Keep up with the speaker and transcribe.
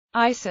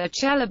İsa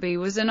Çelebi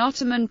was an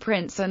Ottoman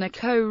prince and a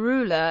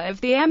co-ruler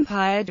of the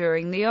empire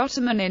during the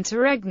Ottoman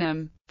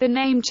interregnum. The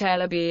name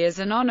Çelebi is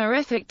an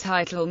honorific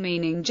title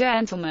meaning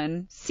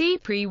gentleman. See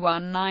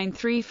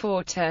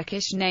pre-1934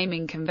 Turkish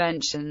naming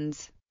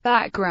conventions.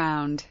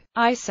 Background: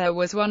 İsa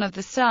was one of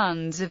the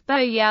sons of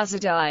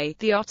Bayezid I,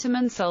 the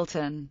Ottoman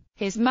Sultan.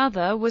 His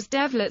mother was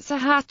Devlet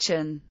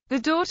Hatun, the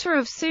daughter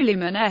of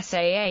Süleyman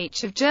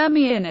Sah of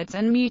Germiyanat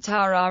and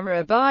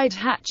Mutarara Abid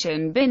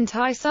Hatun bint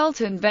I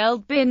Sultan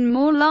Veled bin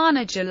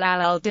Maulana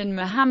Jalaluddin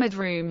Muhammad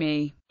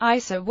Rumi.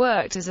 İsa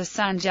worked as a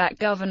Sanjak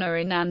governor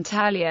in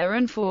Antalya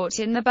and fought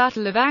in the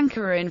Battle of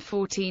Ankara in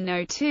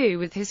 1402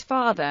 with his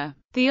father.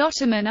 The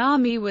Ottoman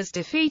army was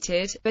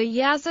defeated,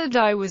 Bayezid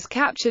I was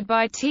captured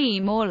by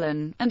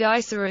Timurlan, and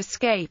İsa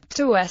escaped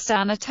to West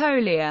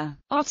Anatolia.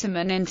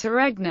 Ottoman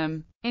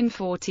interregnum. In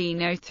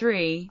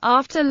 1403,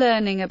 after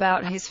learning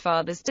about his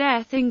father's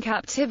death in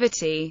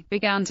captivity,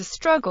 began to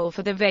struggle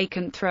for the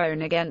vacant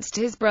throne against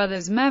his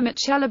brothers Mehmet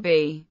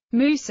Çelebi,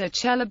 Musa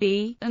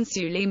Çelebi, and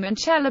Süleyman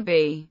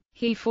Çelebi.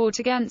 He fought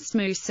against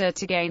Musa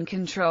to gain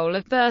control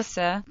of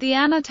Bursa, the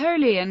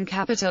Anatolian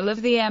capital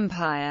of the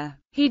empire.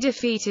 He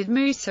defeated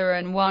Musa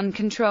and won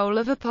control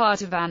of a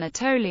part of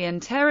Anatolian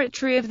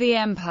territory of the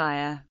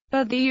empire.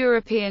 But the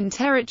European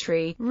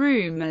territory,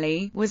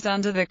 Rumeli, was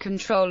under the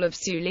control of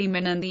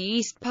Süleyman and the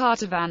east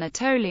part of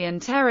Anatolian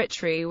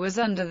territory was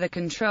under the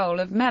control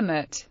of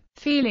Mehmet.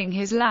 Feeling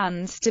his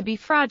lands to be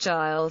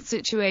fragile,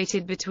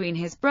 situated between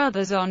his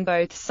brothers on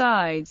both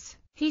sides,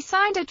 he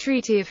signed a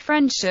treaty of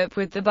friendship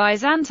with the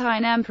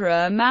Byzantine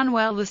Emperor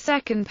Manuel II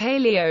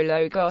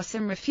Palaeologos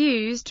and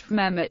refused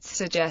Mehmet's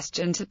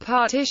suggestion to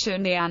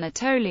partition the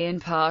Anatolian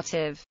part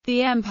of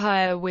the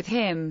empire with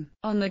him,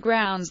 on the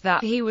grounds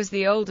that he was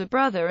the older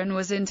brother and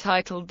was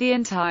entitled the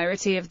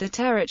entirety of the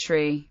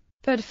territory.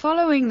 But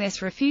following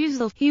this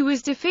refusal, he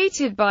was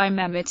defeated by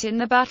Mehmet in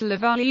the Battle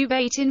of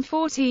Ulubayt in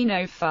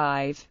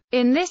 1405.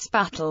 In this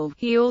battle,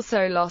 he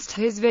also lost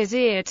his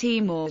vizier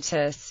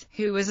Timurtus,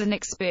 who was an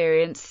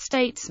experienced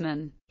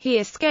statesman. He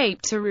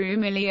escaped to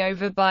Rumeli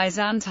over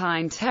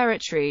Byzantine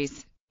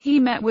territories. He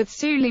met with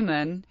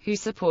Süleyman, who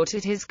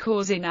supported his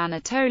cause in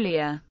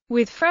Anatolia.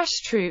 With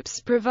fresh troops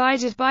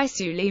provided by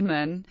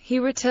Süleyman, he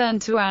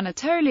returned to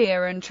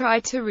Anatolia and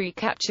tried to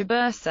recapture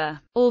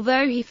Bursa,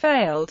 although he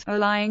failed,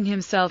 allying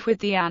himself with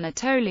the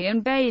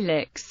Anatolian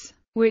Beyliks,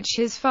 which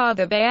his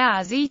father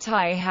Bayezid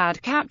I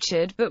had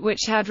captured but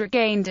which had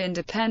regained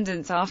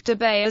independence after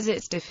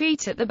Bayezid's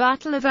defeat at the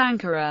Battle of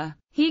Ankara.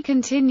 He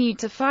continued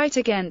to fight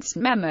against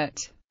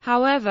Mehmet.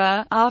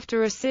 However,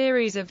 after a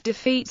series of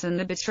defeats and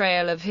the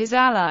betrayal of his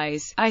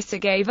allies, İsa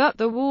gave up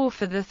the war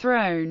for the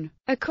throne.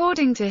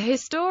 According to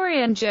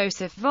historian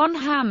Joseph von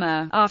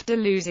Hammer, after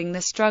losing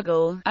the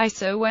struggle,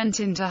 İsa went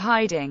into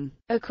hiding.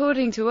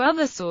 According to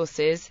other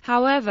sources,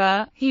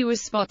 however, he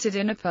was spotted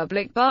in a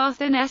public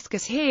bath in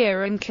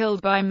Eskişehir and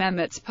killed by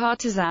Mehmet's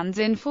partisans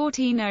in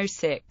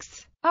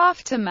 1406.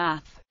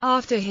 Aftermath.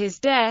 After his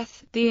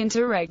death, the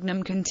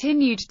interregnum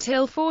continued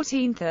till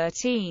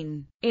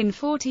 1413. In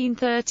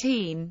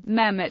 1413,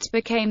 Mehmet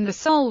became the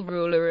sole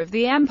ruler of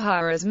the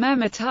empire as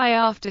Mehmet I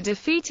after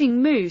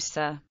defeating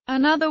Musa.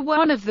 Another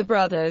one of the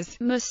brothers,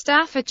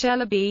 Mustafa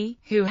Çelebi,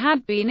 who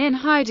had been in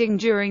hiding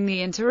during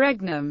the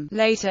interregnum,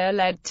 later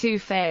led two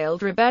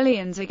failed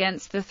rebellions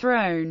against the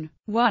throne,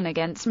 one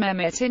against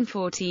Mehmet in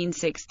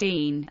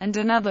 1416, and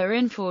another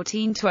in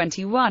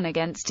 1421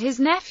 against his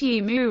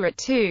nephew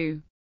Murat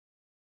II.